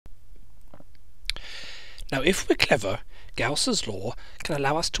Now, if we're clever, Gauss's law can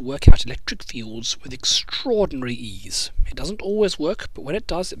allow us to work out electric fields with extraordinary ease. It doesn't always work, but when it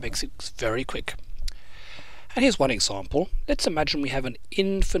does, it makes it very quick. And here's one example. Let's imagine we have an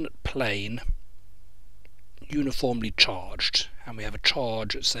infinite plane uniformly charged, and we have a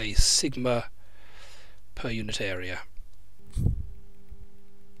charge at, say, sigma per unit area.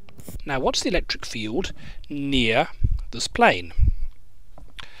 Now, what's the electric field near this plane?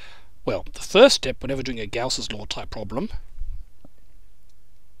 Well, the first step whenever doing a Gauss's law type problem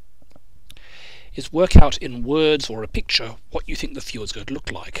is work out in words or a picture what you think the field is going to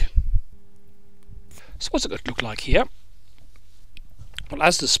look like. So what's it going to look like here? Well,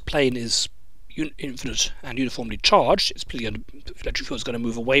 as this plane is infinite and uniformly charged, the electric field is going to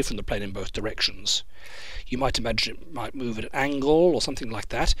move away from the plane in both directions. You might imagine it might move at an angle or something like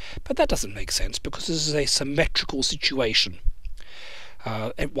that, but that doesn't make sense because this is a symmetrical situation.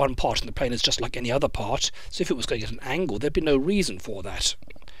 One part in the plane is just like any other part, so if it was going at an angle, there'd be no reason for that.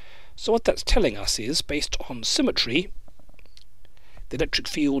 So what that's telling us is, based on symmetry, the electric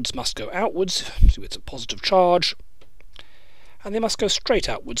fields must go outwards, so it's a positive charge, and they must go straight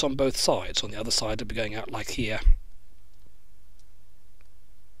outwards on both sides. On the other side, they'll be going out like here.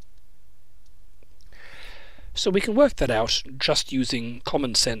 So we can work that out just using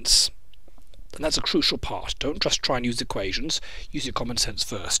common sense, and that's a crucial part. Don't just try and use equations, use your common sense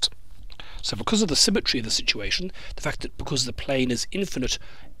first. So because of the symmetry of the situation, the fact that because the plane is infinite,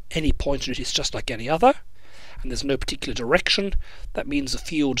 any point in it is just like any other, and there's no particular direction, that means the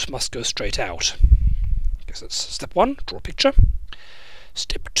field must go straight out. I guess that's step one, draw a picture.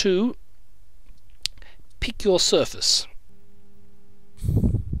 Step two, pick your surface.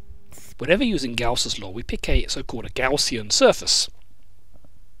 Whenever using Gauss's law, we pick a so-called a Gaussian surface.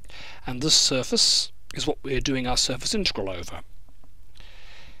 And this surface is what we're doing our surface integral over.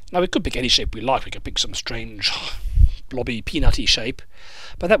 Now we could pick any shape we like. We could pick some strange blobby peanutty shape,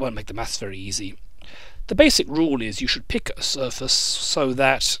 but that won't make the maths very easy. The basic rule is you should pick a surface so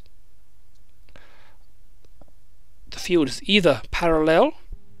that the field is either parallel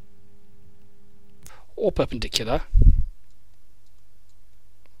or perpendicular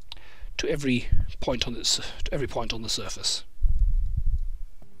to every point on the surface.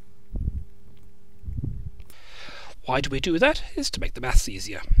 Why do we do that? It's to make the maths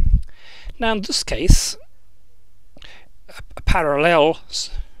easier. Now in this case, a parallel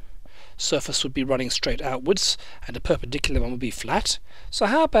surface would be running straight outwards and a perpendicular one would be flat. So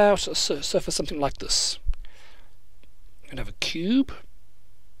how about a surface something like this? We're going to have a cube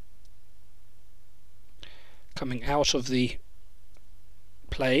coming out of the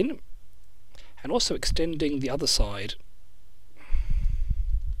plane and also extending the other side.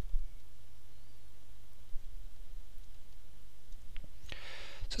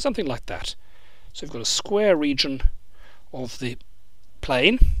 So something like that. So we've got a square region of the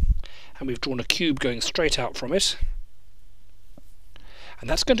plane, and we've drawn a cube going straight out from it, and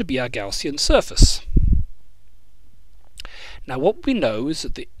that's going to be our Gaussian surface. Now what we know is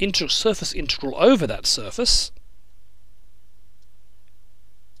that the surface integral over that surface,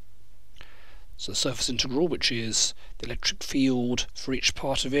 so the surface integral, which is the electric field for each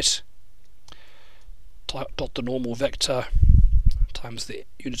part of it, dot the normal vector times the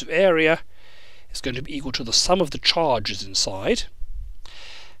unit of area, is going to be equal to the sum of the charges inside,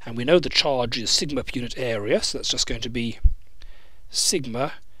 and we know the charge is sigma per unit area, so that's just going to be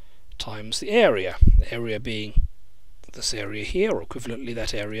sigma times the area being this area here, or equivalently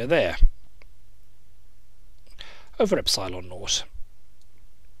that area there, over epsilon naught.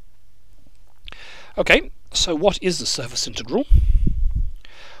 Okay, so what is the surface integral?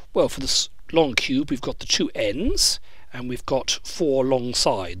 Well, for this long cube we've got the two ends and we've got four long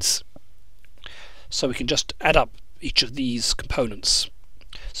sides, so we can just add up each of these components.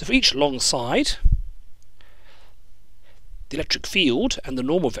 So for each long side, the electric field and the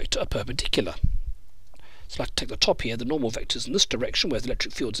normal vector are perpendicular. So I'd like to take the top here, the normal vector is in this direction, whereas the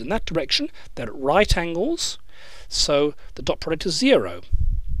electric field is in that direction. They're at right angles, so the dot product is 0.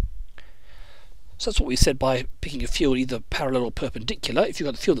 So that's what we said by picking a field either parallel or perpendicular. If you've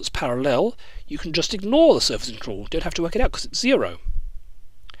got a field that's parallel, you can just ignore the surface integral. You don't have to work it out because it's 0.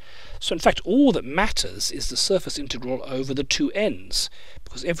 So in fact all that matters is the surface integral over the two ends,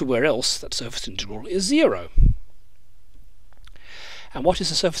 because everywhere else that surface integral is 0. And what is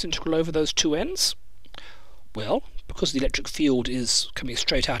the surface integral over those two ends? Well, because the electric field is coming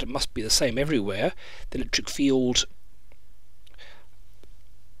straight out, it must be the same everywhere. The electric field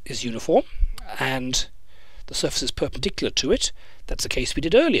is uniform and the surface is perpendicular to it. That's the case we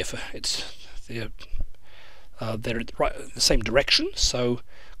did earlier. They're in the same direction, so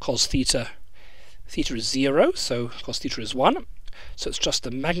cos theta Theta is 0, so cos theta is 1. So it's just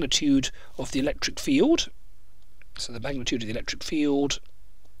the magnitude of the electric field. So the magnitude of the electric field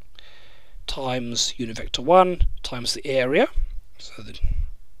times unit vector 1 times the area. So that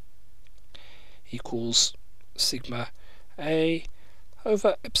equals sigma A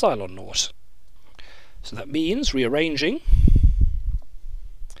over epsilon naught. So that means, rearranging,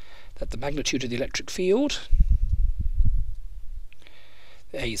 that the magnitude of the electric field,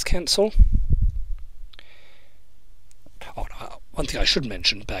 the A's cancel. Oh, one thing I should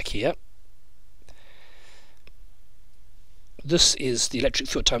mention back here, this is the electric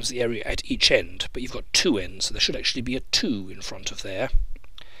field times the area at each end, but you've got two ends, so there should actually be a 2 in front of there.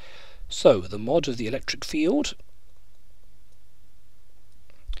 So the mod of the electric field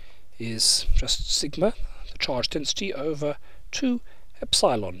is just sigma, the charge density, over 2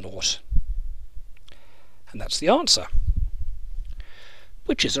 epsilon naught. And that's the answer,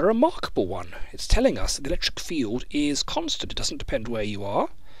 which is a remarkable one. It's telling us that the electric field is constant. It doesn't depend where you are.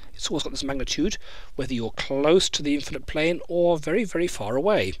 It's always got this magnitude, whether you're close to the infinite plane or very, very far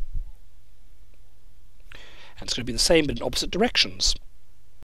away. And it's going to be the same but in opposite directions.